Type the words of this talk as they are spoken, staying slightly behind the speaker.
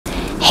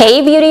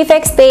Hey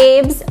BeautyFix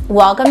babes!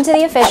 Welcome to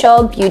the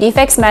official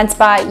BeautyFix Med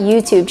Spa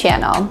YouTube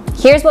channel.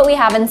 Here's what we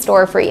have in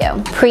store for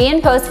you. Pre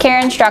and post care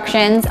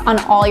instructions on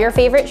all your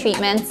favorite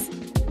treatments,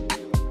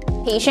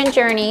 patient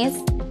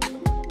journeys,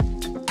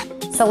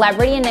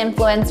 celebrity and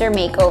influencer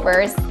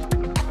makeovers,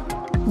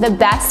 the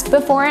best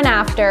before and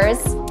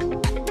afters,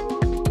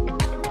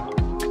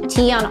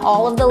 tea on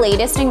all of the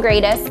latest and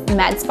greatest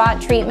med spa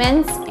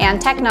treatments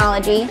and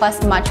technology,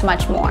 plus much,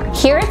 much more.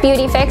 Here at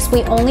BeautyFix,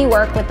 we only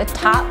work with the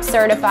top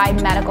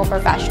certified medical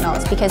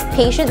professionals because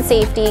patient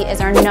safety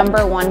is our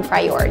 #1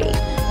 priority.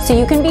 So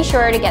you can be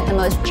sure to get the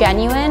most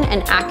genuine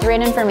and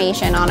accurate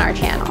information on our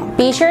channel.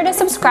 Be sure to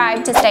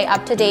subscribe to stay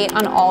up to date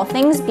on all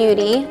things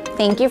beauty.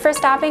 Thank you for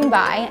stopping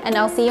by, and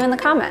I'll see you in the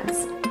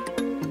comments.